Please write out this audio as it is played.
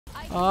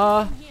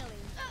Uh,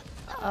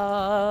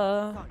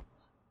 uh,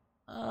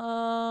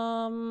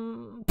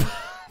 um,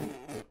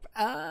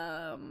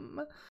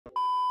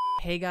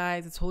 Hey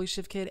guys, it's Holy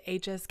Shift Kid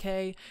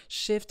HSK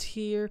Shift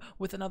here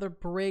with another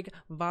Brig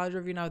VOD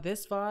review. Now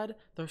this VOD,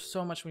 there's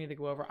so much we need to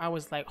go over. I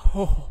was like,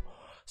 oh.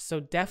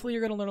 So definitely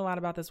you're going to learn a lot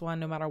about this one,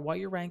 no matter what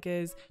your rank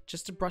is,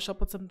 just to brush up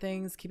with some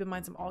things, keep in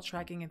mind some alt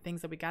tracking and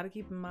things that we got to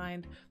keep in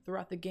mind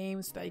throughout the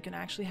game so that you can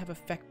actually have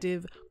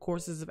effective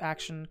courses of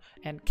action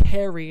and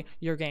carry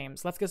your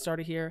games. Let's get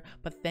started here.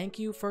 But thank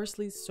you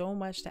firstly so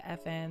much to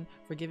FN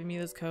for giving me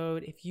this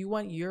code. If you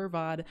want your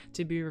VOD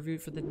to be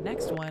reviewed for the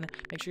next one,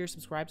 make sure you're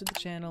subscribed to the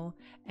channel.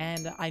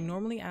 And I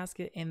normally ask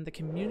it in the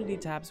community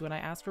tabs. When I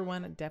ask for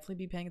one, definitely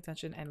be paying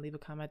attention and leave a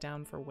comment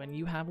down for when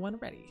you have one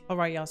ready. All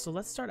right, y'all, so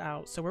let's start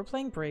out. So we're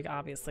playing Brig,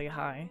 obviously.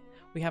 Hi,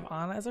 we have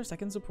Ana as our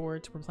second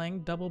support. We're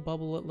playing double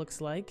bubble, it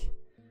looks like.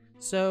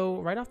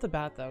 So right off the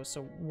bat though,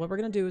 so what we're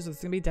gonna do is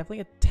it's gonna be definitely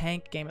a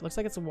tank game. It looks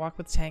like it's a walk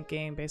with tank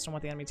game based on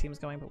what the enemy team is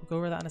going, but we'll go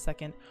over that in a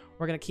second.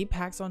 We're gonna keep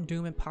Pax on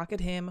Doom and pocket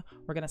him.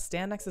 We're gonna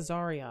stand next to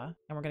Zarya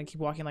and we're gonna keep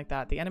walking like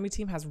that. The enemy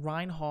team has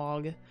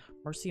Reinhog,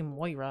 Mercy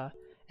Moira,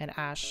 and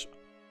Ashe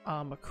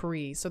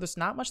McCree. So there's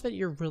not much that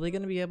you're really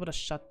going to be able to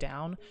shut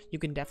down. You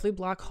can definitely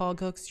block hog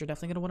hooks. You're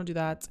definitely going to want to do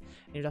that.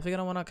 And you're definitely going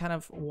to want to kind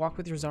of walk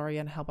with your Zarya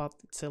and help out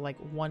to like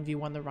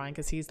 1v1 the Rein,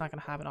 because he's not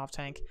going to have an off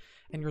tank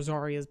and your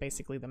Zarya is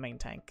basically the main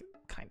tank,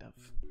 kind of.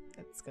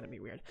 It's going to be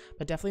weird,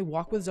 but definitely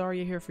walk with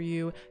Zarya here for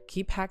you.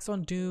 Keep hacks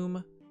on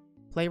Doom,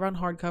 play around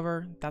hard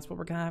cover. That's what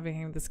we're going to have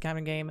in this kind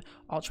of game.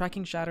 All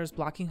tracking shatters,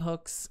 blocking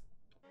hooks,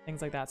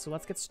 things like that. So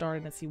let's get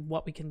started and see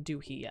what we can do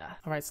here.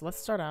 All right, so let's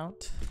start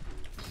out.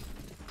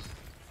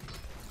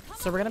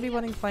 So we're going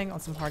to be playing on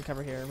some hard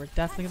cover here. We're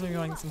definitely going to be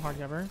running some hard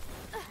cover.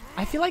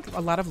 I feel like a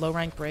lot of low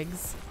rank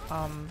Brigs,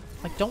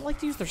 like don't like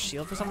to use their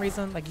shield for some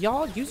reason. Like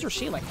y'all use your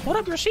shield, like hold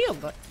up your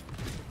shield.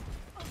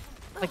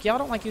 Like y'all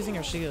don't like using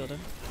your shield.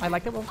 I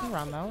like that we're walking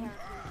around though.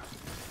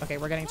 Okay,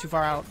 we're getting too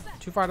far out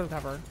to the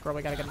cover. Girl,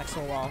 we got to get next to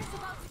a wall.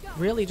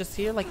 Really, just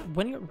here, like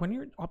when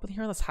you're up in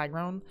here on this high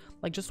ground,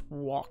 like just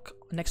walk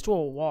next to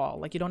a wall.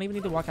 Like you don't even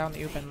need to walk out in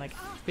the open. Like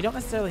we don't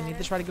necessarily need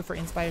to try to go for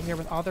Inspire here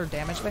with all their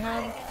damage they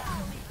have.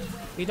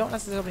 We don't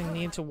necessarily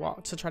need to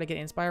walk to try to get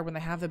Inspire when they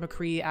have the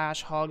McCree,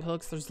 Ashe, hog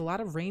hooks. There's a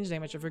lot of range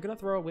damage. If you're gonna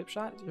throw a whip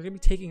shot, you're gonna be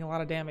taking a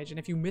lot of damage, and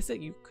if you miss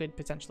it, you could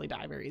potentially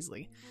die very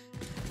easily.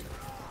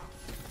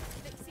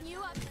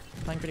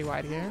 Playing pretty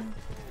wide here.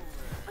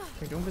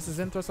 Okay, Doomfist is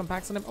in, throw some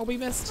packs on him. Oh, we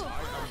missed!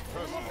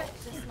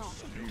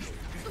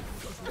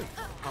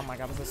 Oh my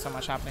god, there's so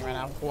much happening right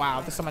now.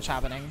 Wow, there's so much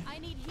happening.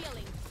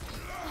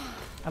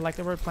 I like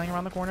that we're playing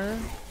around the corner.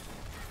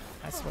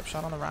 Nice whip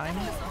shot on the Rein.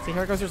 See,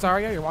 here goes your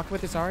Zarya. You're walking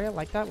with your Zarya.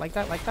 Like that, like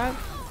that, like that.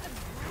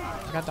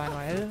 I got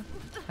dynamited.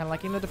 I'm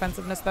liking the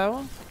defensiveness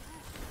though.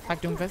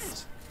 Back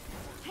Doomfist.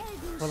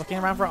 We're looking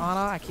around for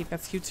Ana. I keep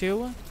that's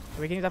Q2.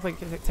 We can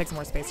definitely take some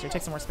more space here.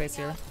 Take some more space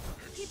here.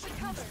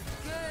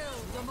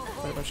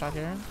 Whip shot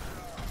here.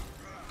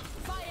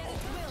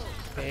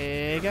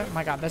 Big. Oh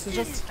my god, this is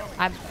just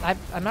I'm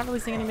not really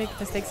seeing any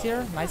mistakes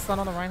here. Nice stun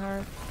on the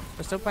Reinhardt.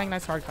 We're still playing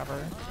nice hard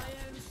cover.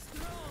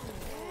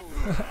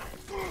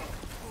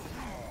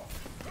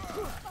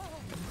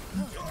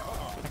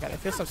 Oh my god, it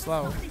feels so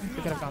slow.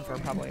 We could have gone for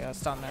probably a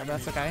stun there, but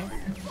that's okay.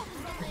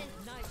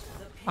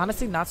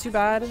 Honestly, not too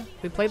bad.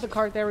 We played the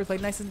cart there. We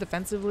played nice and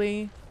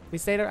defensively. We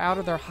stayed out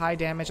of their high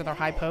damage and their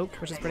high poke,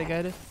 which is pretty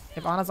good.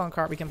 If Ana's on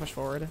cart, we can push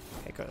forward.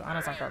 Okay, good.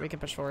 Ana's on cart, we can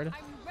push forward.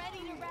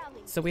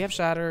 So we have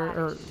Shatter,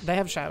 or they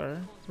have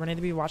Shatter. We need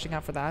to be watching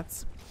out for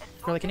that.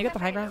 Really, can you get the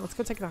high ground? Let's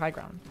go take the high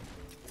ground.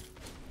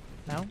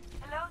 No?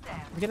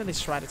 We're gonna at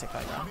least try to take the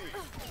high ground.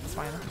 That's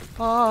fine.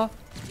 Oh,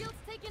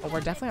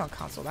 we're definitely on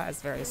console. That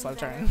is very slow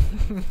turn.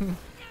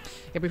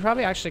 Yeah, we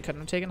probably actually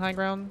couldn't have taken high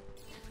ground.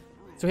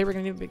 So here we're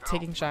gonna be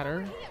taking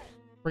Shatter.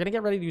 We're gonna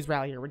get ready to use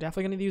Rally here. We're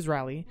definitely gonna use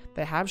Rally.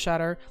 They have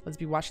Shatter. Let's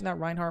be watching that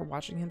Reinhardt,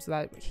 watching him so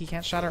that he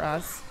can't shatter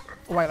us.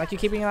 Oh, wait, like you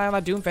keeping an eye on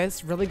that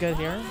Doomfist. Really good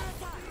here.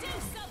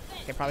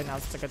 Okay, probably now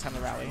it's a good time to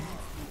rally.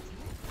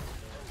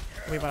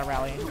 We want to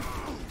rally.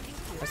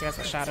 First, he has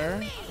a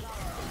Shatter.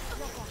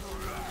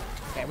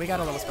 Okay, we got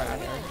a little spread out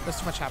here. There's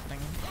too much happening.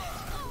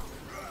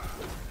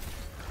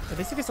 At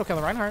least we can still kill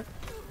the Reinhardt.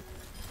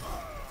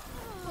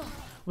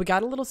 We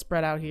got a little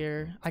spread out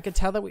here. I could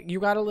tell that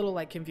you got a little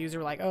like confused. You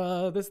were like,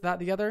 this, that,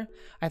 the other.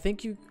 I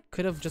think you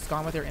could have just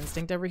gone with your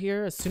instinct over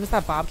here. As soon as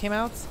that Bob came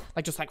out,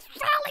 like just like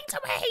rally to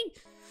me.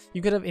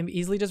 You could have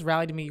easily just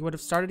rallied to me. You would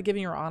have started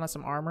giving your Ana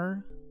some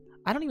armor.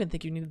 I don't even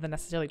think you needed to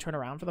necessarily turn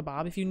around for the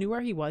Bob. If you knew where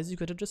he was, you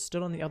could have just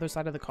stood on the other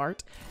side of the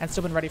cart and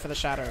still been ready for the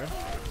Shatter.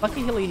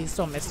 Luckily, he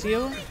still missed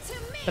you,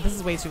 but this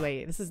is way too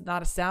late. This is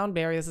not a sound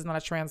barrier. This is not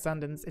a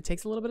transcendence. It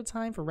takes a little bit of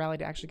time for Rally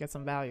to actually get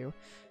some value.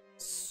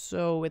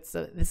 So this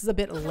is a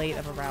bit late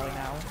of a rally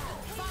now.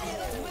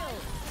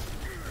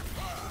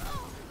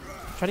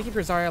 Try to keep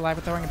your Zarya alive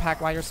with throwing a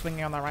pack while you're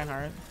swinging on that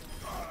Reinhardt.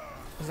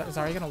 Is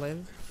Zarya gonna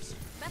live?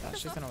 Yeah,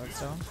 she's gonna live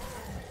still.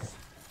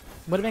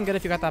 Would have been good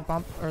if you got that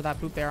bump or that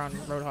boot there on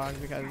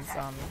Roadhog, because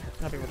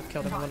probably would have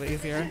killed him a little bit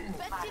easier.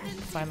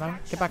 Fine though.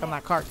 Get back on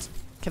that cart.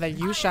 Okay, they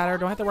use Shatter.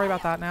 Don't have to worry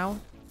about that now.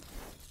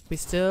 We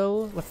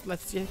still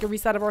let's take a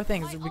reset of our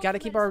things. We got to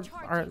keep our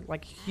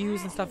like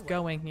hues and stuff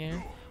going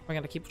here. We're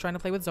gonna keep trying to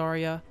play with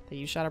Zarya. They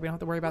use Shadow. We don't have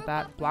to worry about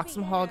that. Block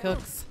some hog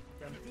hooks.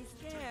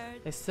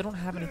 They still don't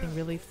have anything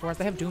really for us.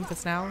 They have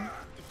Doomfist now.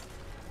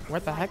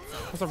 What the heck?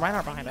 There's a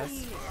Reinhardt behind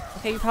us.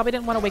 Okay, you probably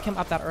didn't want to wake him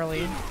up that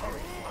early.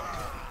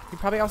 You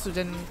probably also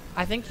didn't.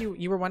 I think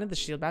you were wanting to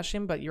shield bash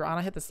him, but your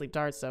Ana hit the sleep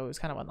dart, so it was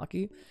kind of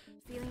unlucky.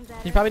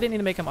 You probably didn't need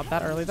to make him up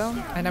that early though.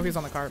 I know he was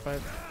on the cart,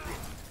 but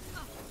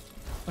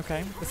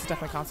okay, this is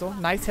definitely console.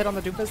 Nice hit on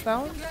the Doomfist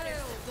though.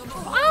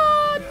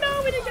 Oh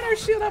no, we didn't get our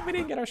shield up. We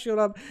didn't get our shield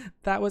up.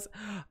 That was,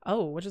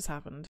 oh, what just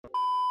happened?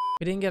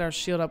 We didn't get our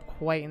shield up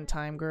quite in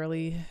time,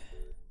 girly.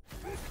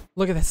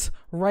 Look at this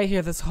right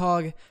here. This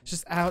hog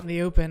just out in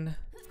the open.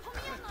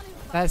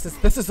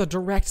 This is a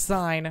direct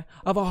sign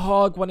of a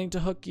hog wanting to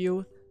hook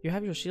you. You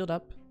have your shield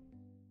up.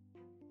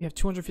 You have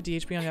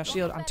 250 HP on your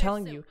shield. I'm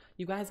telling you,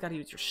 you guys gotta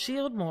use your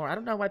shield more. I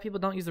don't know why people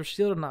don't use their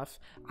shield enough.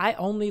 I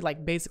only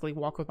like basically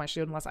walk with my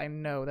shield unless I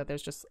know that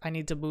there's just, I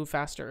need to move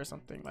faster or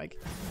something. Like,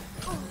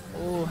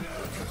 oh,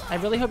 I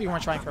really hope you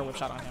weren't trying for a whip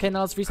shot on him. Okay, now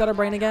let's reset our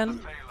brain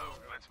again.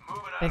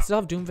 They still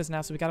have Doomfist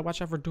now, so we gotta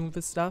watch out for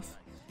Doomfist stuff.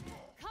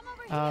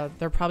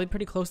 They're probably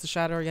pretty close to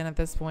Shatter again at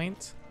this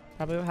point.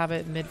 Probably will have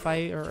it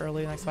mid-fight or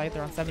early next fight.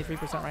 They're on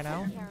 73% right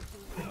now.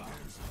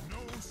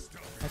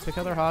 Nice, we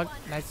kill their hog.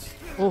 Nice.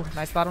 Oh,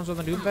 nice bottoms with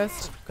the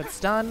Doomfist. Good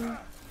stun.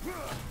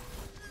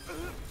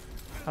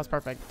 That was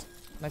perfect.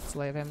 Nice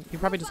delay of him. You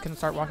probably just can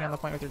start walking on the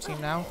point with your team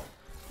now.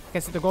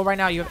 Okay, so the goal right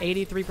now, you have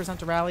 83%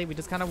 to rally. We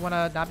just kind of want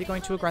to not be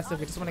going too aggressive.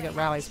 We just want to get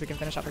rallies so we can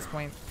finish at this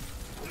point.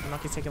 The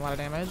monkey's taking a lot of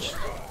damage.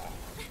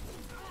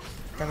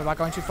 Careful about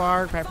going too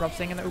far. Careful about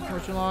staying in the oop for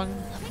too long.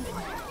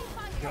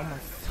 You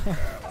almost.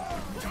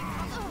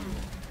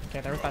 Okay,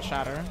 there was that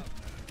shatter.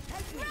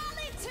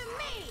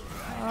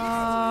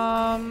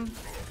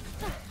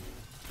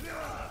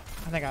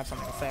 I think I have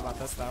something to say about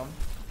this though.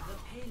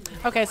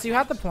 Okay, so you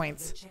had the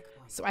points.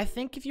 So I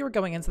think if you were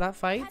going into that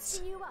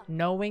fight,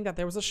 knowing that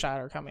there was a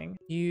shatter coming,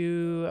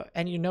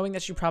 knowing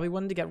that you probably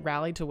wanted to get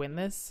rallied to win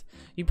this,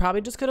 you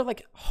probably just could have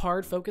like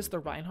hard focused the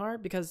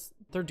Reinhardt because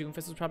their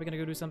Doomfist was probably gonna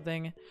go do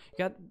something.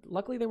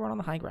 Luckily they weren't on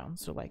the high ground,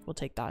 so like we'll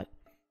take that.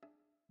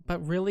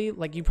 But really,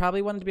 like you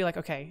probably wanted to be like,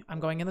 okay,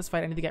 I'm going in this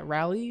fight, I need to get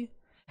rally,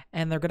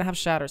 and they're gonna have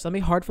shatter. So let me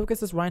hard focus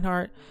this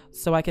Reinhardt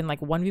so I can like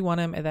 1v1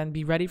 him and then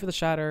be ready for the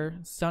shatter,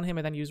 stun him,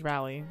 and then use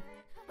rally.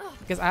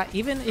 Because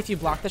even if you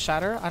block the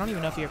shatter, I don't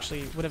even know if you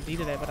actually would have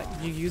needed it, but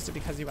you used it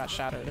because you got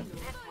shattered.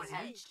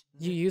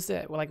 You used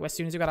it like as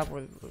soon as you got up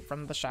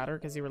from the shatter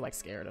because you were like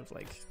scared of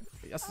like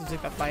us to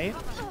take that fight.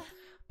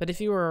 But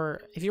if you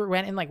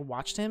went and like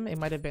watched him, it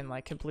might have been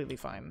like completely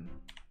fine.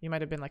 You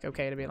might have been like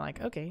okay to be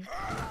like okay,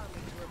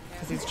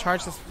 because he's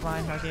charged this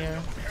Reinhardt here.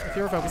 If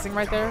you were focusing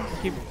right there,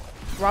 you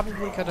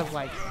probably could have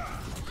like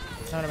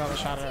known about the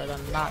shatter and then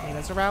not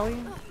needed to rally.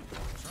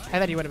 I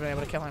thought you would have been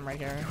able to kill him right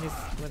here. He's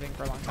living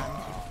for a long time.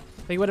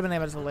 But you would have been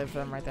able to live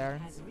him right there.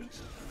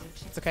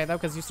 It's okay though,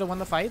 because you still won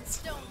the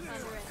fights.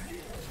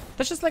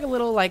 That's just like a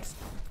little like,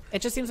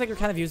 it just seems like you're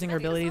kind of using your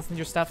abilities and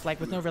your stuff like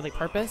with no really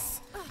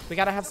purpose. We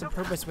gotta have some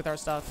purpose with our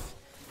stuff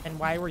and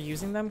why we're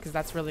using them, because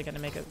that's really gonna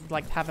make it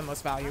like have the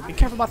most value. Be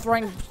careful about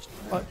throwing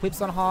whips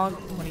on hog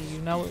when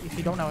if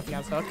you don't know if he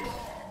has hook.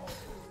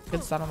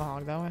 Good stun on the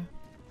hog though.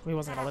 We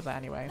wasn't gonna live that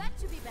anyway.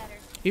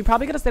 You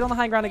probably could have stayed on the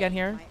high ground again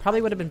here. Probably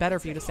would have been better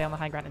for you to stay on the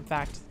high ground. In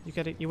fact,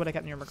 you would have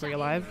gotten your McCree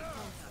alive.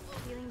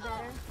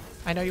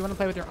 I know you want to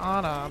play with your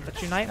Ana, but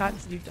you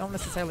don't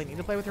necessarily need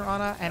to play with your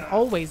Ana. And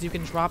always you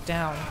can drop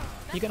down.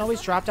 You can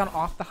always drop down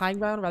off the high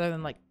ground rather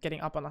than like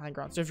getting up on the high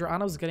ground. So if your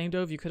Ana was getting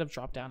dove, you could have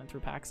dropped down and through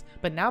packs.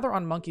 But now they're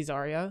on Monkey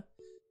Zarya.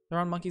 They're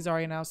on Monkey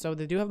Zarya now, so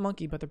they do have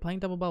Monkey, but they're playing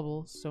double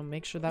bubble. So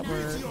make sure that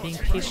we're being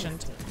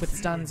patient with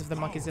stuns if the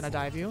Monkey's gonna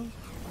dive you.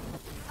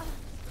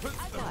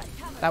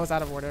 That was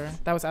out of order.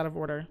 That was out of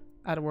order.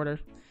 Out of order.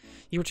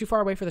 You were too far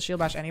away for the shield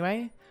bash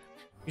anyway.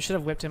 You should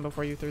have whipped him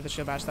before you threw the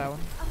shield bash though.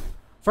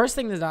 First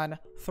thing is done.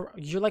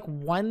 You're like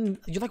one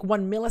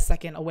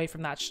millisecond away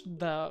from that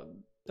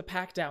the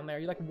pack down there.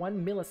 You're like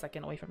 1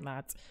 millisecond away from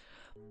that.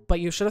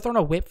 But you should have thrown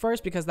a whip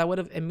first, because that would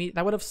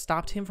have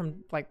stopped him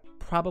from like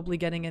probably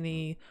getting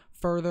any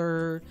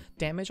further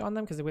damage on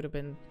them, because they would have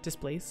been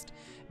displaced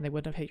and they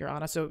wouldn't have hit your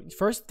Ana. So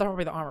first throw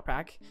away the armor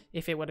pack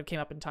if it would have came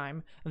up in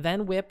time,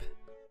 then whip,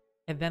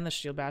 and then the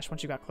shield bash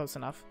once you got close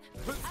enough.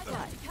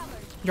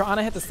 Your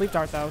Ana hit the sleep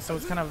dart though, so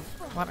it's kind of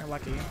not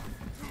unlucky.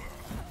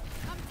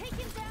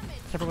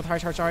 Careful with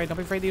hard charge, sorry. Don't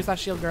be afraid to use that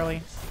shield,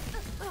 girly.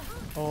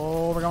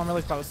 Oh, we're going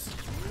really close.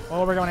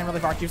 Oh, we're going in really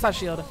far. Use that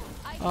shield.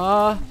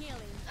 What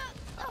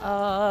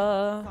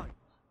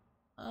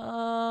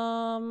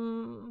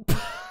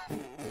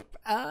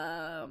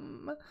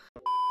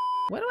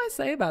do I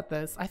say about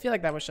this? I feel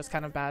like that was just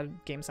kind of bad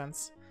game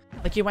sense.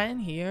 Like you went in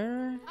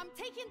here.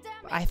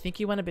 I think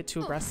you went a bit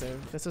too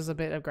aggressive. This was a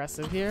bit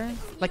aggressive here.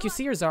 Like you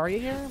see your Zarya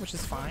here, which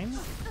is fine.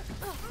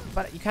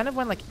 But you kind of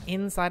went like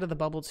inside of the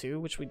bubble too,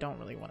 which we don't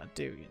really want to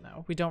do, you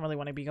know. We don't really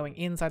want to be going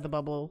inside the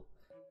bubble.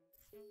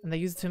 And they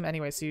used him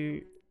anyway, so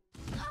you...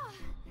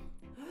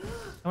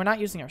 And we're not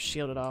using our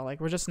shield at all. Like,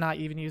 we're just not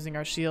even using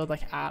our shield,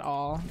 like, at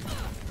all.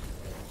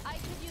 I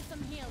could use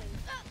some healing.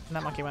 And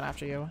that monkey went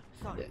after you.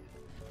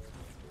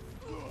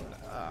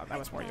 That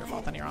was more your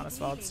fault than your honest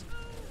fault.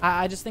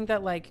 I just think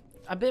that, like,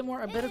 a bit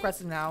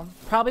aggressive now.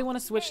 Probably want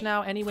to switch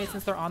now anyway,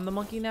 since they're on the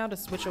monkey now, to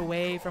switch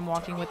away from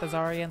walking with the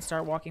Zarya and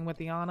start walking with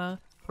the Ana.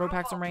 Throw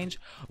pack some range.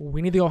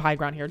 We need to go high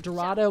ground here.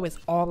 Dorado is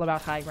all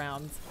about high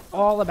ground.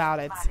 All about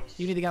it.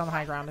 You need to get on the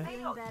high ground.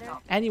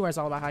 Anywhere is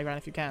all about high ground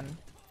if you can.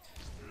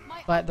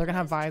 But they're gonna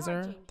have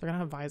visor. They're gonna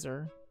have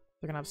visor.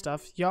 They're gonna have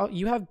stuff. Y'all,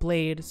 you have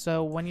blade,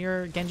 so when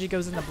your Genji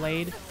goes into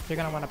blade, you're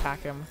gonna want to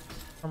pack him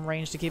from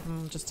range to keep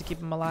him, just to keep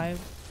him alive.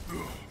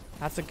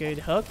 That's a good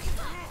hook.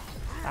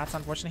 That's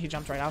unfortunate. He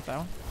jumped right out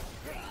though.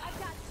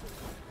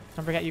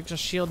 Don't forget, you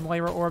just shield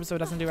Moira Orb so it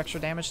doesn't do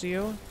extra damage to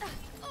you.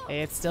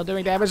 It's still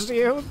doing damage to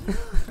you.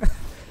 Oh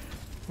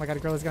my god, a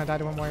girl is gonna die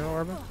to a Moira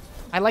Orb.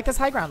 I like this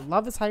high ground.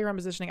 Love this high ground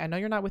positioning. I know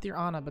you're not with your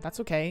Ana, but that's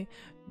okay.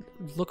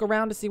 Look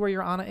around to see where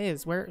your Ana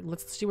is.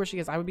 Let's see where she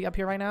is. I would be up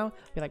here right now.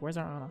 Be like, where's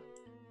our Ana?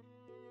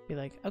 Be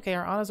like, okay,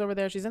 our Ana's over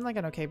there. She's in like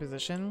an okay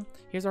position.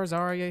 Here's our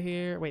Zarya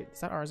here. Wait,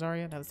 is that our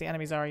Zarya? No, that's the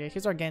enemy Zarya.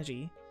 Here's our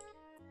Genji.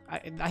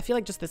 I feel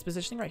like just this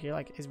positioning right here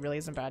like really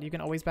isn't bad. You can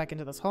always back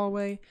into this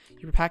hallway.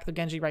 You pack the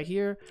Genji right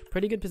here.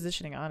 Pretty good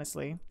positioning,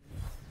 honestly.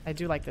 I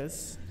do like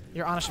this.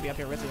 Your Ana should be up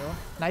here with you.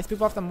 Nice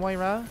boop off the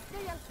Moira.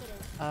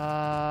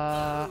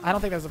 I don't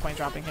think there's a point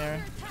dropping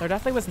here. There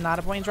definitely was not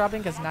a point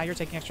dropping because now you're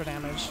taking extra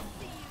damage.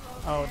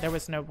 Oh, there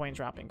was no point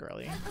dropping,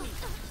 girly.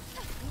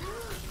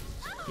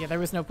 Yeah, there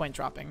was no point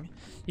dropping.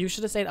 You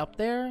should have stayed up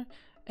there,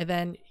 and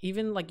then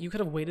even like you could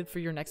have waited for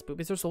your next boop.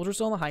 Is there soldier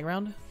still on the high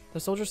ground? The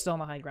soldier's still on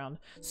the high ground,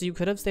 so you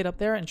could have stayed up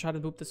there and tried to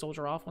boop the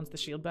soldier off once the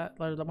shield back,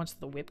 or once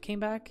the whip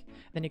came back.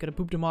 Then you could have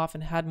booped him off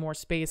and had more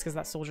space because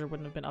that soldier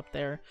wouldn't have been up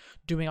there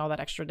doing all that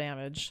extra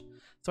damage.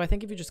 So I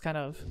think if you just kind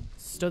of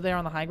stood there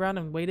on the high ground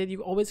and waited,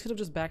 you always could have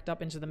just backed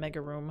up into the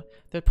mega room.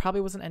 There probably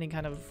wasn't any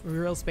kind of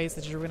real space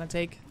that you were gonna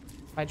take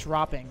by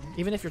dropping.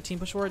 Even if your team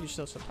push forward, you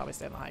still should probably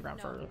stay on the high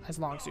ground for as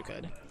long as you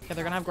could. Okay,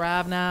 they're gonna have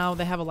grab now.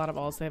 They have a lot of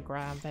ults. They have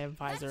grab, they have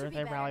visor, they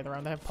have rally their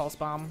own, they have pulse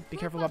bomb. Be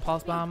careful about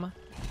pulse bomb.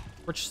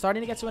 We're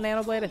starting to get to a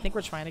nano blade. I think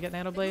we're trying to get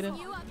nano blade.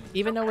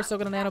 Even though we're still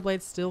gonna nano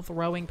blade, still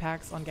throwing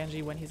packs on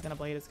Genji when he's gonna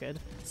blade is good.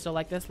 Still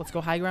like this. Let's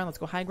go high ground. Let's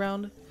go high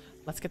ground.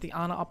 Let's get the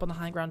Ana up on the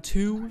high ground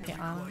too. Okay,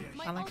 Ana,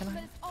 can I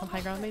come high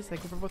ground, mates?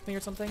 Like group up with me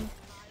or something?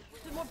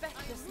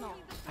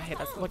 I hate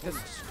that. Look, this.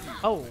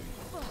 Oh.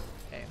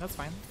 Okay, that's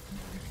fine.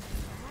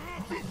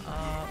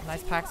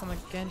 Nice packs on the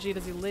Genji.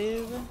 Does he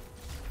live?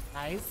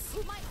 Nice.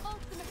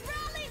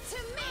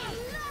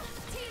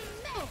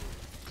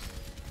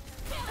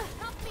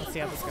 Let's see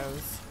how this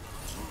goes.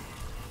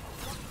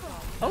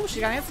 Oh, she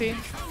got antsy.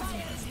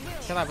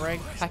 Kill that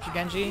Brig. Pack your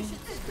Genji.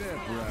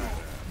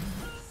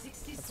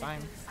 That's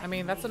fine. I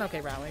mean, that's an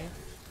okay rally.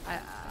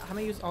 How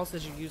many ults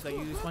did you use? Like,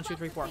 you used 1, 2,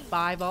 3, 4,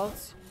 5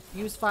 ults.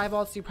 You used 5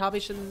 ults. You probably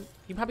shouldn't.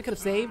 You probably could have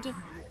saved. You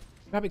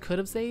probably could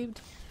have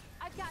saved.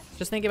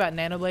 Just think about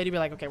Nano Blade. You'd be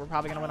like, okay, we're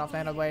probably gonna win off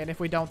Nano Blade. If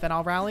we don't, then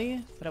I'll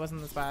rally. But it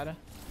wasn't this bad.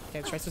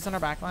 Okay, Tracer's in our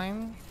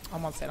backline.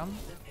 Almost hit him.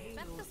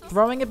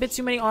 Throwing a bit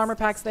too many armor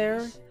packs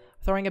there.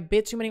 Throwing a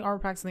bit too many armor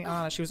packs in the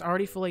Ana. She was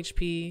already full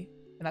HP,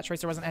 and that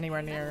Tracer wasn't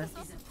anywhere near.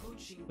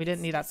 We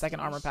didn't need that second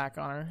armor pack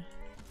on her.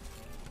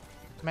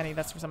 Many,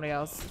 that's for somebody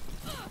else.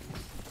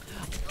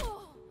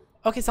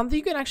 Okay, something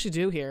you can actually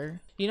do here.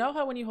 You know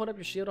how when you hold up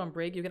your shield on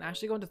Brig, you can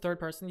actually go into third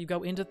person? You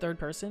go into third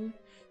person.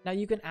 Now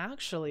you can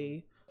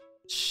actually...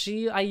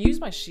 I use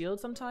my shield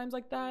sometimes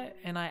like that,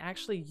 and I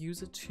actually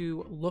use it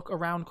to look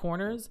around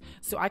corners.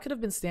 So I could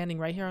have been standing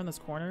right here on this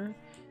corner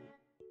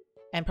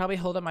and probably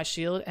hold up my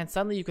shield, and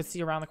suddenly you could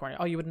see around the corner.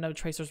 Oh, you would know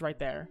Tracer's right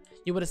there.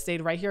 You would have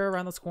stayed right here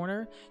around this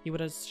corner. You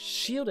would have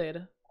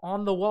shielded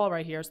on the wall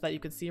right here so that you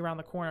could see around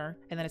the corner,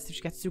 and then if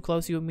she gets too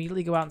close, you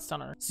immediately go out and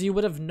stun her. So you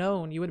would have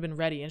known, you would have been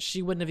ready, and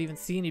she wouldn't have even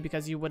seen you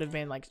because you would have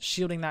been like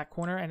shielding that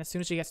corner, and as soon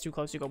as she gets too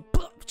close, you go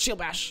shield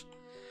bash.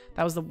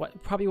 That was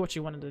probably what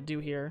you wanted to do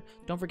here.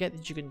 Don't forget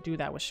that you can do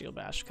that with shield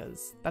bash,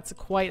 because that's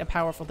quite a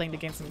powerful thing to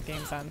gain some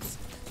game sense.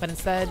 But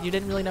instead, you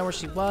didn't really know where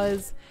she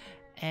was,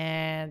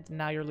 and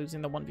now you're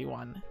losing the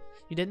 1v1.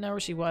 You didn't know where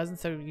she was, and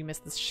so you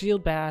missed the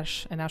shield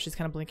bash, and now she's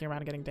kind of blinking around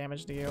and getting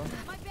damage to you.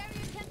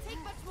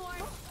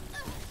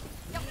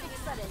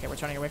 Okay, we're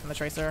turning away from the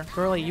Tracer.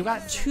 Girly, you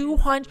got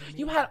 200.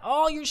 You had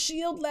all your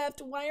shield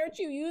left. Why aren't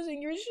you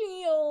using your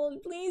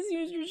shield? Please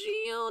use your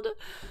shield.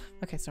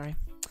 Okay, sorry.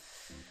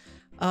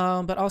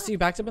 But also you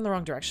backed up in the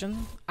wrong direction.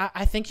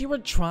 I think you were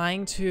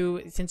trying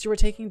to, since you were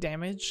taking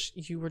damage,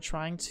 you were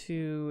trying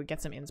to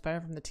get some inspire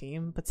from the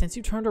team. But since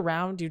you turned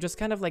around, you just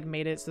kind of like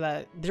made it so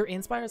that their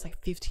inspire is like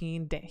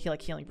 15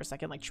 healing per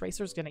second. Like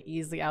Tracer's gonna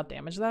easily out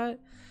damage that.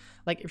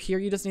 Like here,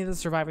 you just need to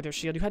survive with your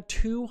shield. You had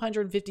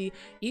 250.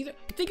 Either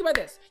think about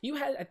this: you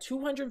had a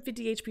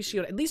 250 HP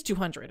shield, at least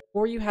 200,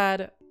 or you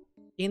had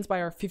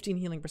inspire 15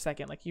 healing per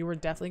second. Like you were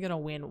definitely gonna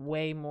win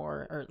way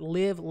more or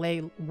live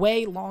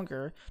way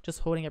longer just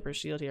holding up your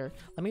shield here.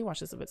 Let me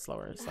watch this a bit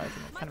slower so I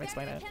can kind of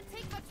explain it.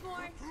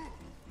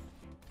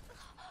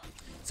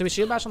 So we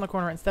shield bash on the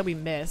corner, instead we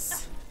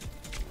miss.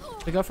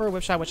 We go for a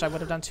whip shot, which I would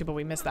have done too, but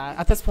we missed that.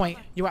 At this point,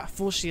 you at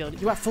full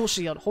shield. You at full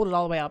shield. Hold it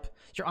all the way up.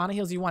 You're on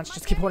heals you once.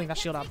 Just keep holding that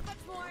shield up.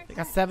 You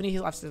got 70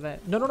 heals left to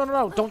it. No. Don't turn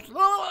around.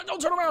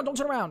 Don't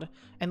turn around.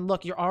 And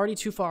look, you're already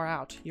too far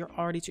out. You're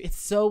already too. It's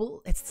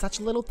such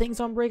little things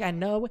on Brig. I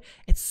know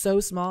it's so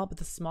small, but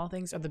the small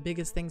things are the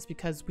biggest things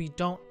because we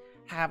don't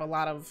have a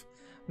lot of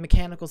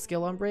mechanical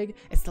skill on Brig.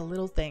 It's the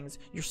little things.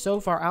 You're so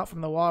far out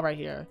from the wall right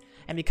here,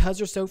 and because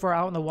you're so far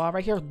out on the wall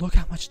right here, look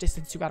how much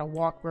distance you gotta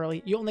walk.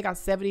 Really, you only got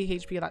 70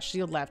 HP of that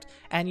shield left,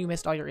 and you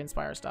missed all your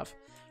inspire stuff.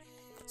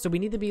 So we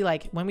need to be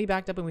like, when we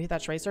backed up and we hit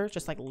that tracer,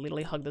 just like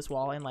literally hug this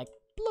wall and like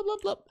blub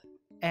blub blub,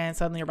 and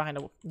suddenly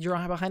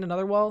you're behind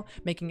another wall,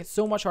 making it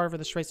so much harder for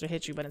this tracer to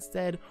hit you. But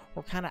instead,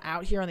 we're kind of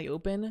out here on the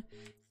open.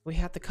 We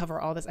have to cover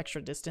all this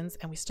extra distance,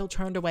 and we still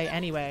turned away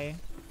anyway.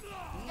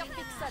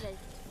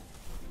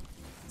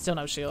 Still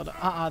no shield.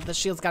 The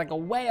shield's gotta go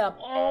way up.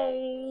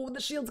 Oh,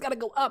 the shield's gotta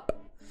go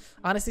up.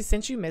 Honestly,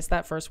 since you missed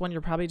that first one,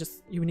 you're probably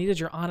just, you needed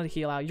your Ana to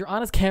heal out. Your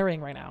Ana's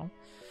carrying right now.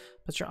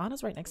 But your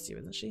Ana's right next to you,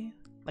 isn't she?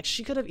 Like,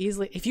 she could have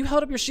easily, if you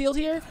held up your shield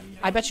here,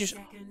 I bet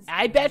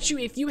you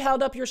if you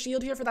held up your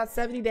shield here for that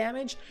 70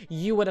 damage,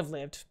 you would have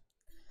lived.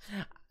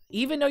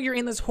 Even though you're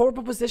in this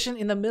horrible position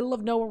in the middle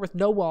of nowhere with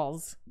no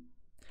walls,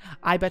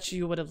 I bet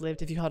you would have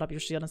lived if you held up your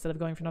shield instead of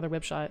going for another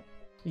whip shot.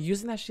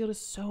 Using that shield is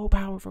so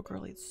powerful,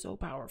 girly. It's so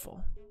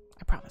powerful.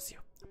 I promise you.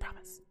 I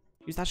promise.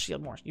 Use that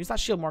shield more. Use that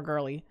shield more,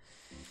 girly.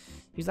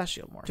 Use that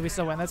shield more. Do we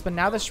still win this? But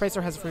now this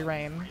Tracer has free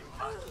reign.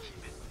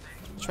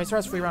 Tracer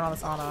has free reign on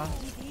this Ana.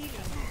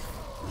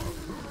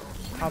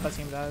 How the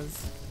team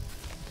does.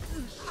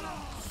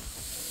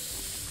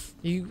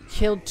 You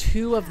killed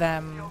 2 of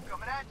them.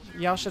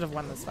 Y'all should have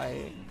won this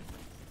fight.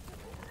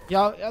 You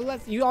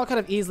all could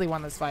have easily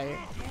won this fight.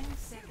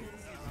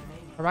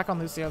 We're back on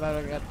Lucio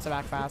though to get to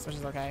back fast, which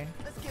is okay.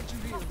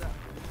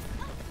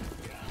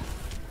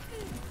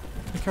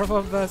 Be careful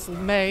of this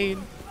Mei. You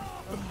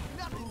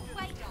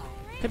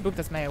could boop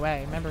this Mei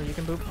away. Remember, you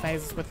can boop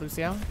Mei's with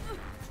Lucio.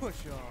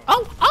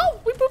 Oh!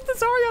 We booped the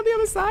Zarya on the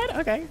other side.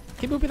 Okay.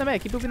 Keep booping the Mei.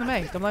 Keep booping the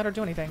Mei. Don't let her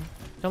do anything.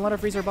 Don't let her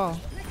freeze her ball.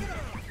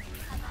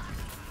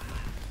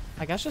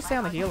 I guess just stay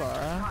on the healer,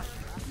 Aura.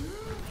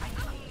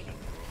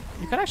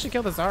 You could actually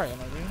kill the Zarya,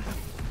 maybe.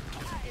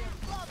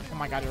 Oh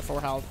my god, you're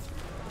 4 health.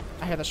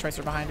 I hear the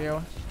Tracer behind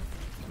you.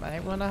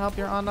 Might want to help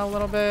your Ana a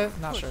little bit.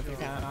 Not sure if you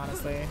can,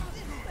 honestly.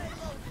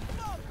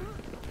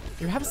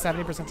 You have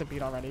 70% to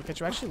beat already. Could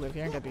you actually live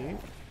here and get beat?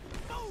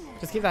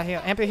 Just keep that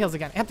heal. Amp the heals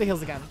again. Amp the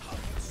heals again.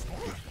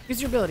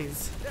 Use your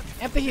abilities.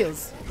 Amp the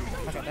heals.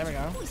 Okay, there we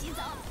go.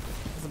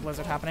 There's a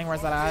blizzard happening.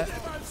 Where's that at?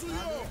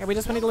 Okay, we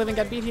just need to live and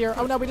get beat here.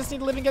 Oh no, we just need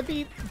to live and get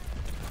beat.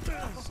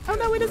 Oh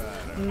no, we just...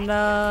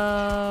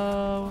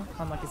 No.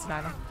 Unlucky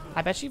Sinina.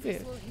 I bet you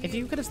if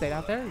you could have stayed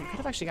out there, you could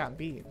have actually gotten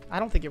beat. I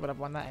don't think you would have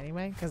won that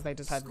anyway, because they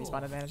just had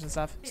respawn advantage and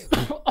stuff.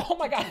 Oh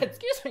my god,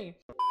 excuse me.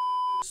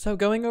 So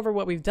going over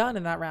what we've done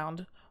in that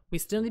round, we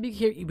still need to be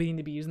here. We need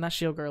to be using that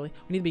shield, girly.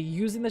 We need to be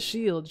using the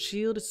shield.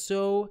 Shield is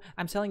so,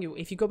 I'm telling you,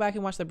 if you go back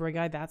and watch the Brig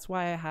guide, that's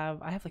why I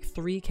have like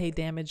 3k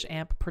damage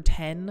amp per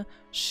 10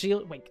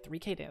 shield. Wait,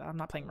 3k damage. I'm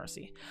not playing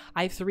Mercy.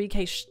 I have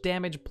 3k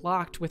damage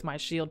blocked with my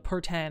shield per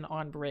 10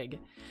 on Brig.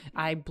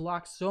 I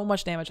block so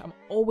much damage. I'm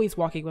always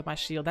walking with my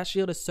shield. That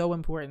shield is so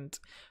important.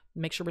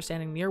 Make sure we're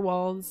standing near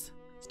walls.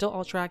 Still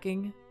all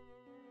tracking.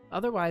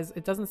 Otherwise,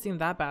 it doesn't seem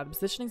that bad.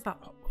 Positioning's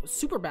not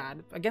super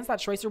bad. Against that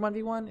Tracer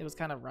 1v1, it was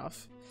kind of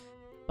rough.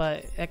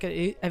 But it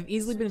could have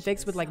easily been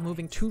fixed with like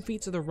moving 2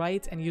 feet to the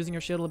right and using your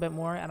shield a little bit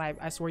more, and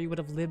I swear you would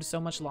have lived so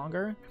much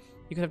longer.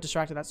 You could have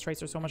distracted that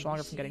Tracer so much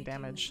longer from getting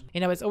damage.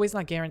 You know, it's always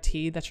not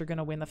guaranteed that you're going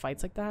to win the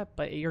fights like that,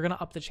 but you're going to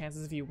up the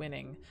chances of you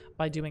winning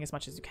by doing as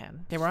much as you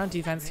can. Okay, we're on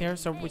defense here,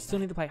 so we still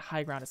need to play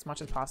high ground as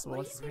much as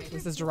possible.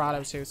 This is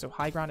Dorado too, so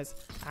high ground is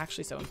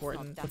actually so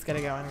important. Let's get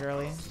it going,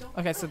 girly.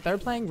 Okay, so they're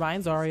playing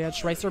Ryan Zarya,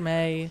 Tracer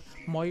Mei,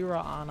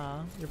 Moira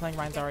Ana. You're playing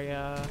Ryan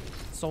Zarya,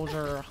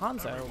 Soldier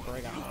Hanzo,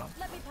 Brigana.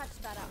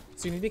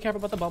 So you need to be careful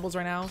about the bubbles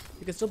right now.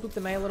 You can still boop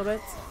the Mei a little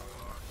bit.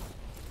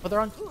 Oh, they're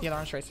on, yeah, they're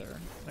on Tracer.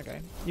 Okay.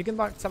 You can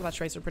block some of that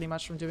Tracer pretty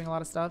much from doing a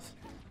lot of stuff.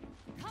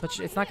 But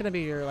it's not going to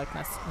be your, like,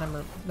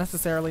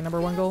 necessarily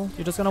 #1 goal.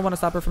 You're just going to want to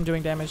stop her from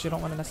doing damage. You don't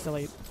want to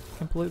necessarily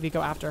completely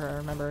go after her,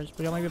 remember. But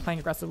you'll only be playing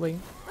aggressively.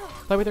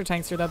 Play with your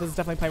tanks here, though. This is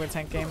definitely play with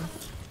tank game.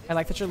 I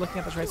like that you're looking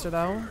at the Tracer,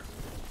 though.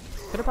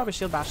 Could have probably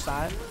shield bashed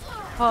that.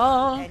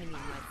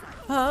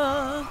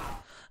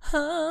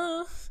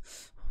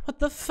 What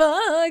the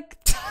fuck?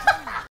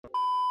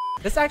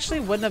 This actually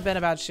wouldn't have been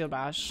a bad shield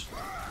bash.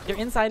 You're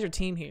inside your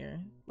team here.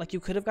 Like, you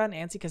could have gotten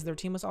antsy because their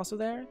team was also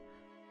there.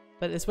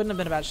 But this wouldn't have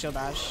been a bad shield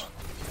bash.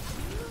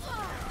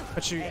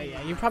 But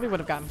you probably would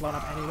have gotten blown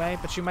up anyway,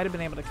 but you might have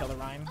been able to kill the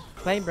Rhine.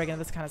 Playing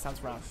Brigand, this kind of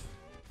sounds rough.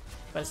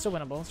 But it's still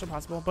winnable, still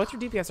possible. Both your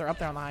DPS are up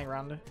there on the high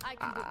ground.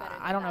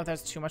 I don't know if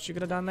there's too much you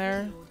could have done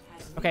there.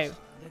 Okay,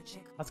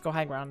 let's go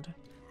high ground.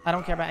 I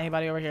don't care about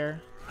anybody over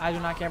here. I do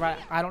not care about,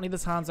 I don't need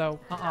this Hanzo.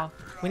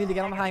 We need to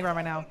get on the high ground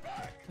right now.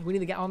 We need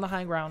to get on the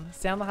high ground.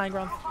 Stay on the high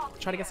ground.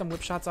 Try to get some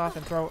whip shots off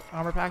and throw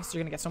armor packs.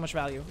 You're gonna get so much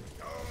value.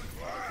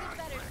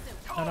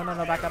 No.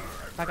 Back up.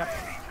 Back up.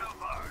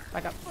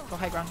 Back up. Go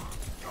high ground.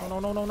 No, no,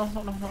 no, no, no,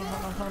 no, no, no,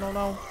 no, no,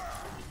 no.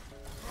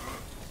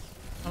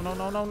 No, no,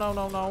 no, no, no,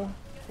 no, no.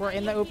 We're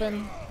in the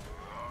open.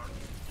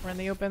 We're in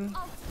the open.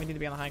 We need to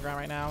be on the high ground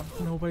right now.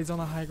 Nobody's on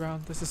the high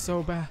ground. This is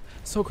so bad.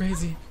 So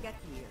crazy.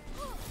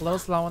 A little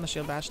slow on the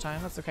shield bash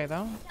time. That's okay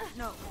though.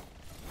 No.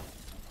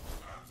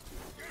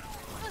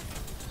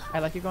 I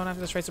like you going after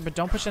this Tracer, but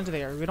don't push into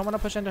there. We don't want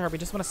to push into her. We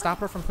just want to stop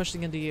her from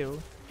pushing into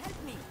you. Help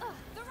me.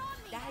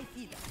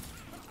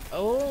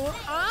 Oh.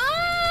 Ah!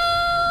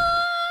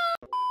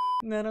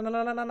 No, no, no,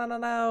 no, no, no, no,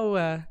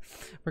 no.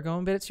 We're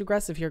going a bit too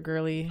aggressive here,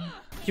 girly.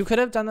 You could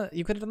have done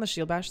the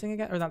shield bash thing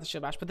again, or not the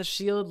shield bash, but the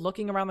shield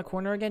looking around the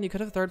corner again. You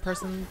could have third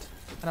person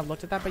kind of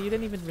looked at that, but you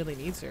didn't even really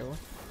need to.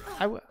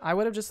 I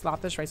would have just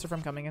stopped this Tracer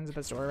from coming into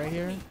this door right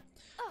here.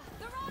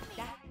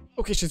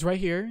 Okay, she's right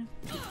here.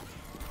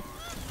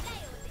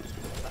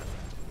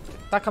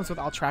 That comes with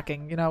all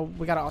tracking. You know,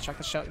 we gotta all track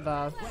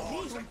the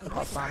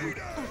pulse bomb.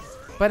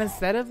 But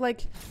instead of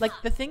like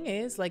the thing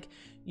is, like,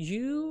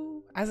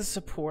 you as a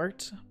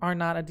support are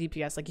not a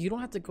DPS. Like, you don't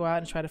have to go out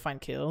and try to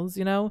find kills,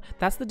 you know?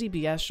 That's the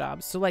DPS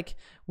job. So like,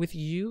 with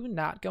you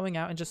not going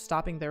out and just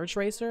stopping their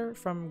Tracer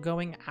from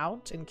going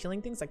out and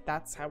killing things, like,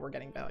 that's how we're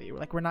getting value.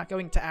 Like, we're not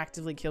going to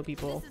actively kill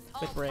people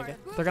with Brig.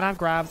 They're gonna have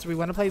grabs. We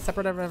want to play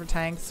separate of our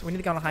tanks. We need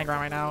to go on high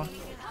ground right now.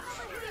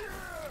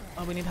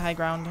 Oh, we need high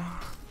ground.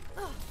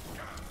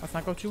 Let's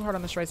not go too hard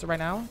on this Tracer right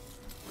now.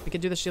 We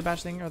could do the shield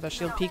bash thing or the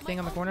shield peak thing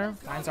on the corner.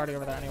 Mine's already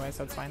over there anyway,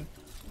 so it's fine.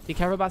 Be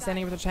careful about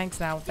standing with the tanks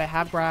now. They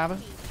have grab.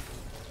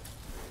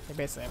 They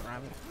basically have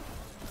grab.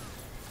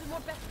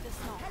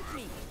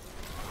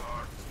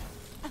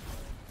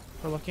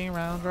 We're looking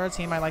around for our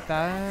team. I like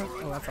that.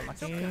 Oh, that's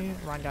unlucky.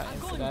 Ron got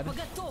insta-dead.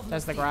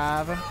 There's the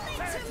grab.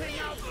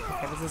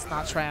 Okay, this is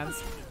not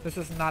trans. This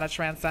is not a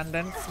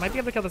transcendence. Might be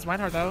able to kill this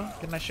Reinhardt though.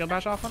 Get my shield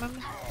bash off on him.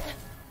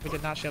 We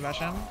did not shield bash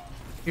him.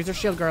 Use your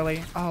shield,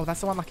 girly. Oh, that's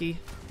so unlucky.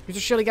 Use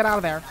your shield, get out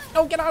of there.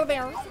 No, get out of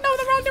there. No,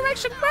 the wrong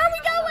direction. Where are we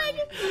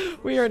going?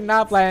 We are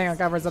not playing on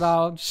covers at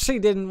all. She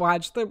didn't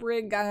watch the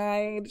Brig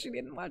guide. She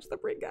didn't watch the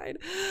Brig guide.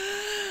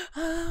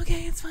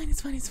 Okay, it's fine.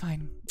 It's fine. It's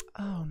fine.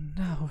 Oh,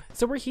 no.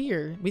 So we're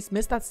here. We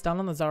missed that stun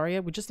on the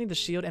Zarya. We just need the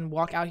shield and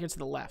walk out here to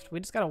the left. We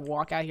just got to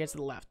walk out here to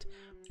the left.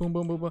 Boom,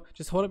 boom, boom, boom.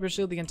 Just hold up your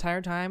shield the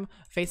entire time,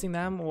 facing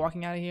them,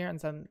 walking out of here, and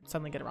then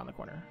suddenly get around the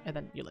corner, and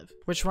then you live.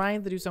 We're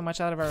trying to do so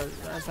much out of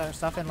our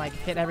stuff and like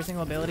hit every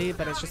single ability,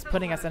 but it's just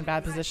putting us in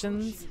bad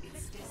positions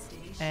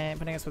and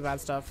putting us with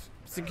bad stuff.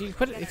 So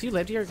if you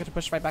lived here, you could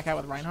push right back out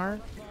with Reinhardt.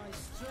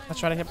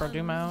 Let's try to hit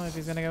Bardumo if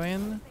he's gonna go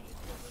in.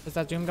 Is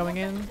that Doom going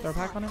in? Throw a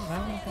pack on him?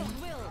 No? Okay.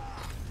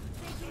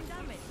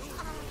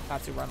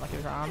 That's super unlucky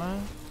for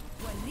Ana.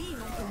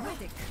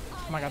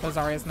 Oh my god, those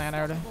Zarya's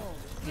nanoed.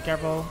 Be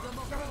careful.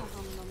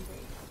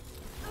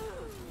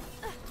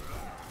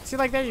 See,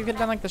 like there, you could have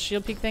done like the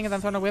shield peak thing and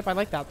then thrown a whip. I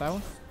like that though.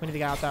 We need to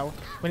get out though.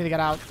 We need to get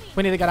out.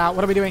 We need to get out.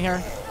 What are we doing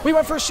here? We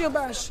went for a shield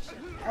bash.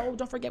 Oh,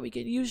 don't forget we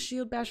could use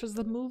shield bash as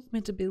the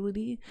movement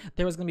ability.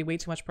 There was gonna be way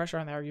too much pressure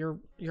on there. Your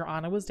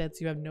Ana was dead,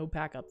 so you have no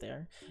pack up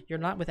there. You're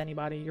not with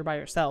anybody. You're by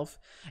yourself.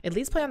 At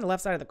least play on the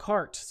left side of the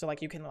cart, so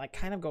like you can like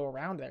kind of go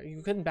around there.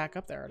 You couldn't back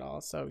up there at all,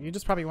 so you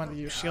just probably wanted to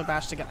use shield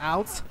bash to get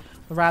out,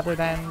 rather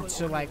than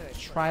to like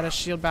try to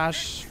shield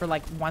bash for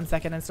like 1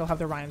 second and still have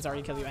the Ryan's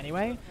already kill you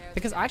anyway.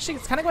 Because actually,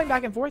 it's kind of going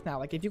back and forth now.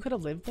 Like if you could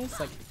have lived this,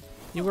 like,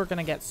 you were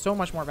gonna get so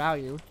much more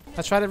value.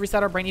 Let's try to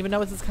reset our brain, even though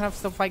this is kind of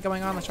still fight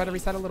going on. Let's try to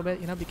reset a little bit.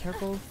 You know, be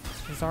careful.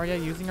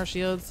 Zarya using our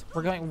shields.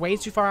 We're going way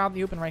too far out in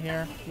the open right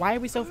here. Why are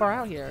we so far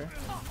out here?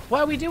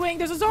 What are we doing?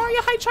 There's a Zarya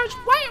high charge.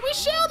 Why are we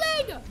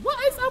shielding? What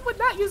is up with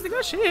not using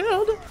our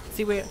shield?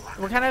 See, we're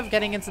kind of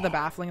getting into the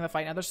baffling of the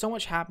fight now. There's so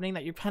much happening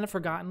that you've kind of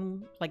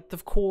forgotten like the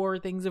core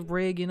things of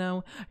Brig. You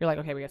know, you're like,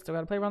 okay, we still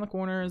gotta play around the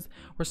corners.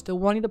 We're still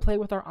wanting to play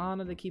with our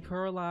Ana to keep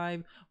her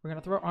alive. We're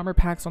gonna throw armor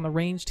packs on the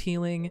ranged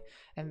healing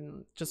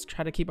and just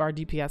try to keep our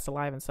DPS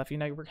alive and stuff. You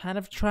know, we're kind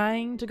of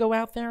trying to go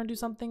out there and do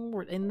something.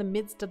 We're in the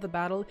midst of the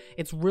battle.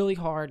 It's really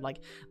hard. Like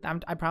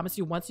I promise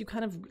you, once you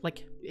kind of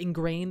like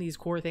ingrain these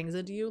core things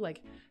into you,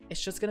 like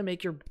it's just gonna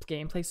make your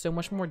gameplay so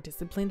much more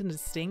disciplined and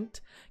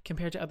distinct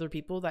compared to other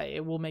people that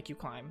it will make you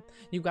climb.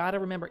 You gotta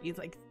remember,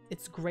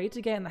 it's great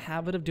to get in the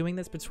habit of doing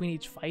this between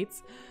each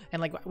fights,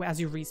 and like as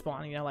you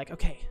respawn, you know, like,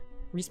 okay,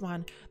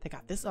 respawn, they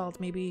got this ult,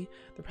 maybe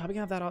they're probably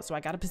gonna have that ult, so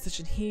I got a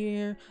position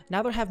here.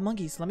 Now they have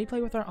monkeys, so let me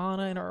play with our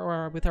Ana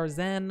or with our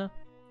Zen.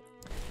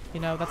 You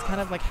know, that's kind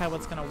of like how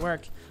it's gonna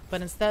work.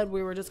 But instead,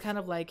 we were just kind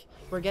of like,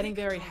 we're getting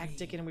very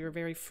hectic and we were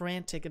very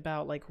frantic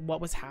about like what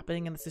was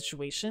happening in the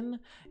situation,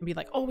 and be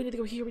like, oh, we need to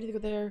go here, we need to go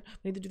there,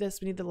 we need to do this,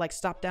 we need to like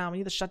stop down, we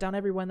need to shut down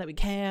everyone that we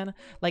can.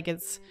 Like,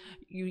 it's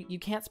you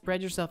can't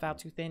spread yourself out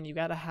too thin. You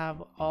gotta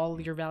have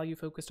all your value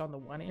focused on the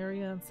one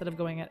area instead of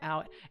going it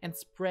out and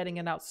spreading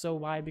it out so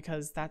wide,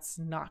 because that's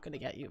not gonna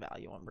get you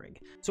value on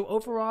Brig. So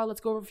overall,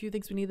 let's go over a few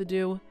things we need to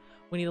do.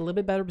 We need a little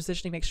bit better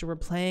positioning, make sure we're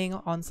playing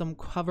on some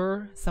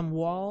cover, some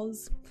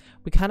walls.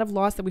 We kind of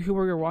lost who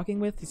we were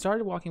walking with. We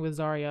started walking with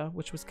Zarya,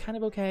 which was kind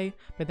of okay,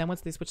 but then once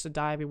they switched to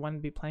dive, we wanted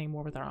to be playing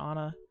more with our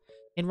Ana.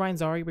 In Rein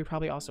Zarya, we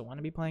probably also want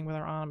to be playing with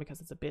our Ana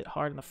because it's a bit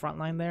hard in the front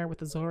line there with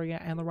the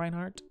Zarya and the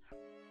Reinhardt.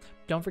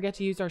 Don't forget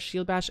to use our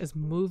shield bash as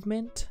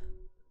movement.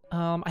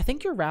 I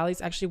think your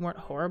rallies actually weren't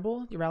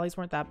horrible. Your rallies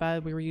weren't that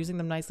bad. We were using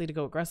them nicely to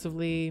go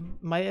aggressively.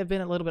 Might have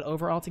been a little bit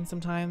over alting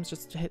sometimes,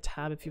 just to hit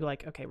tab if you're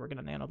like, okay, we're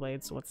gonna nano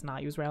blade, so let's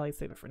not use rallies,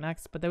 save it for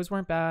next. But those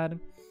weren't bad.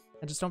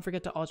 And just don't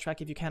forget to alt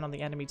track if you can on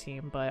the enemy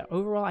team. But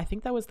overall, I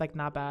think that was like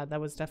not bad.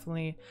 That was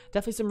definitely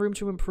some room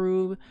to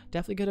improve.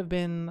 Definitely could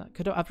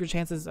have upped your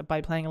chances by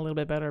playing a little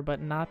bit better,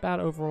 but not bad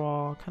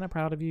overall. Kind of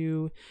proud of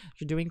you.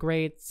 You're doing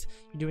great.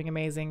 You're doing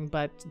amazing,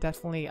 but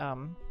definitely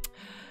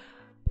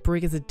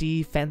Brig is a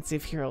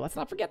defensive hero. Let's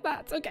not forget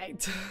that. Okay.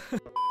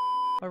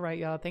 All right,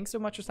 y'all. Thanks so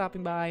much for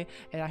stopping by,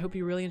 and I hope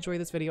you really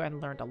enjoyed this video and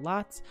learned a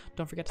lot.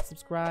 Don't forget to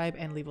subscribe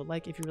and leave a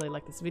like if you really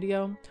like this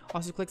video.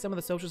 Also, click some of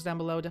the socials down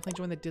below. Definitely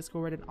join the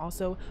Discord, and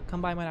also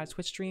come by my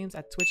Twitch streams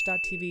at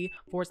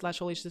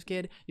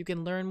twitch.tv/HolyShiftKid. You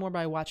can learn more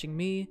by watching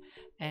me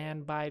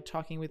and by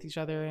talking with each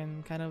other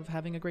and kind of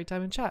having a great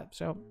time in chat.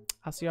 So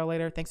I'll see y'all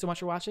later. Thanks so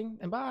much for watching,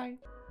 and bye.